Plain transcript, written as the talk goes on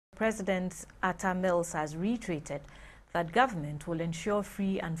President Atta Mills has reiterated that government will ensure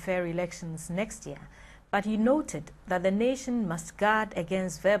free and fair elections next year, but he noted that the nation must guard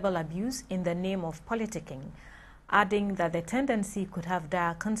against verbal abuse in the name of politicking, adding that the tendency could have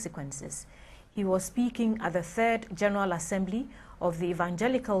dire consequences. He was speaking at the Third General Assembly of the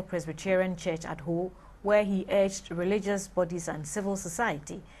Evangelical Presbyterian Church at Ho, where he urged religious bodies and civil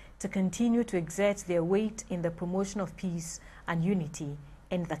society to continue to exert their weight in the promotion of peace and unity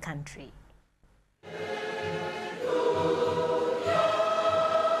in the country.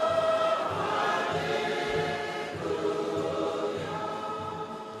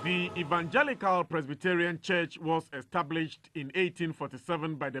 The Evangelical Presbyterian Church was established in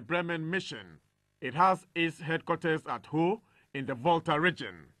 1847 by the Bremen Mission. It has its headquarters at Ho in the Volta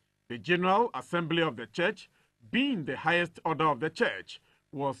region. The General Assembly of the Church, being the highest order of the Church,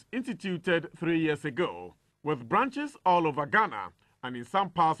 was instituted 3 years ago. With branches all over Ghana and in some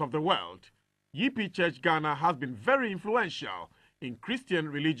parts of the world, YP Church Ghana has been very influential in Christian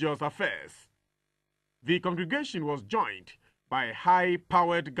religious affairs. The congregation was joined by a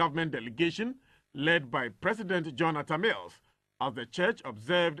high-powered government delegation led by President John Atta Mills as the church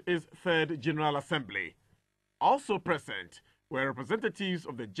observed its Third General Assembly. Also present were representatives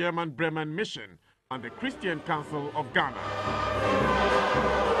of the German Bremen Mission and the Christian Council of Ghana.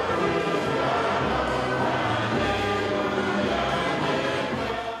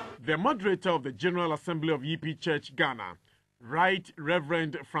 The moderator of the General Assembly of YP Church Ghana, Right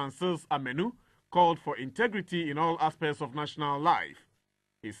Reverend Francis Amenu, called for integrity in all aspects of national life.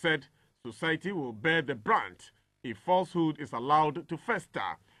 He said society will bear the brunt if falsehood is allowed to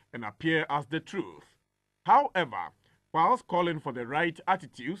fester and appear as the truth. However, whilst calling for the right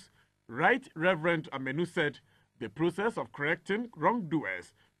attitudes, Right Reverend Amenu said the process of correcting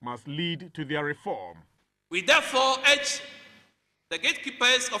wrongdoers must lead to their reform. We therefore urge the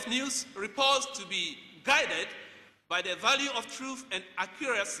gatekeepers of news reports to be guided by the value of truth and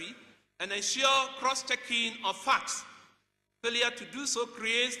accuracy and ensure cross-checking of facts. Failure to do so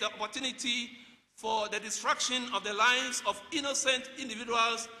creates the opportunity for the destruction of the lives of innocent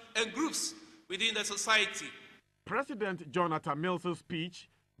individuals and groups within the society. President John Atta Mills' speech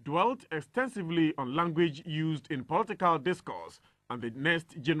dwelt extensively on language used in political discourse and the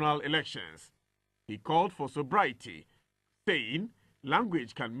next general elections. He called for sobriety, saying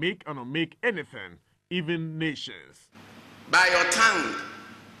language can make or unmake anything, even nations. By your tongue,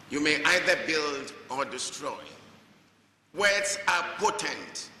 you may either build or destroy. Words are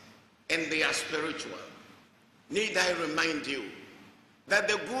potent and they are spiritual. Need I remind you that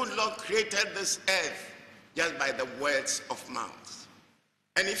the good Lord created this earth just by the words of mouth.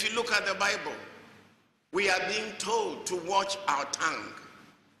 And if you look at the Bible, we are being told to watch our tongue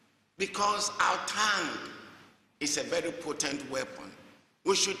because our tongue is a very potent weapon.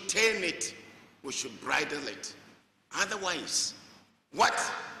 We should tame it, we should bridle it. Otherwise, what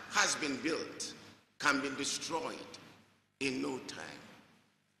has been built can be destroyed in no time.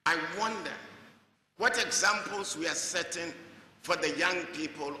 I wonder what examples we are setting for the young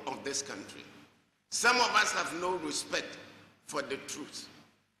people of this country. Some of us have no respect for the truth.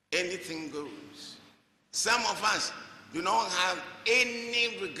 Anything goes. Some of us do not have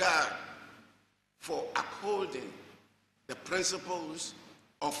any regard for upholding the principles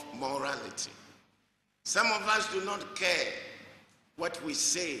of morality. Some of us do not care what we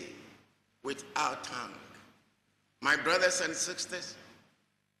say with our tongue. My brothers and sisters,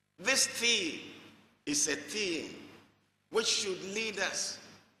 this theme is a theme which should lead us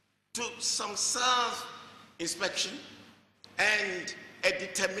to some self-inspection and a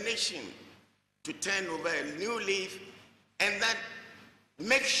determination to turn over a new leaf and that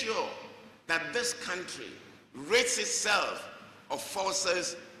make sure that this country rids itself of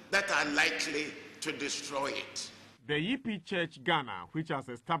forces that are likely to destroy it. The YP Church Ghana, which has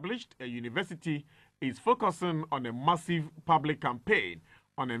established a university, is focusing on a massive public campaign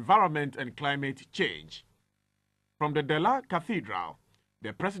on environment and climate change. From the Dela Cathedral,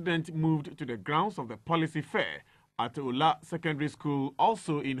 the president moved to the grounds of the policy fair at Ola Secondary School,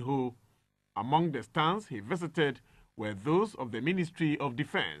 also in Ho. Among the stands he visited were those of the Ministry of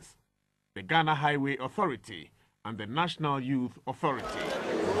Defense, the Ghana Highway Authority, and the National Youth Authority.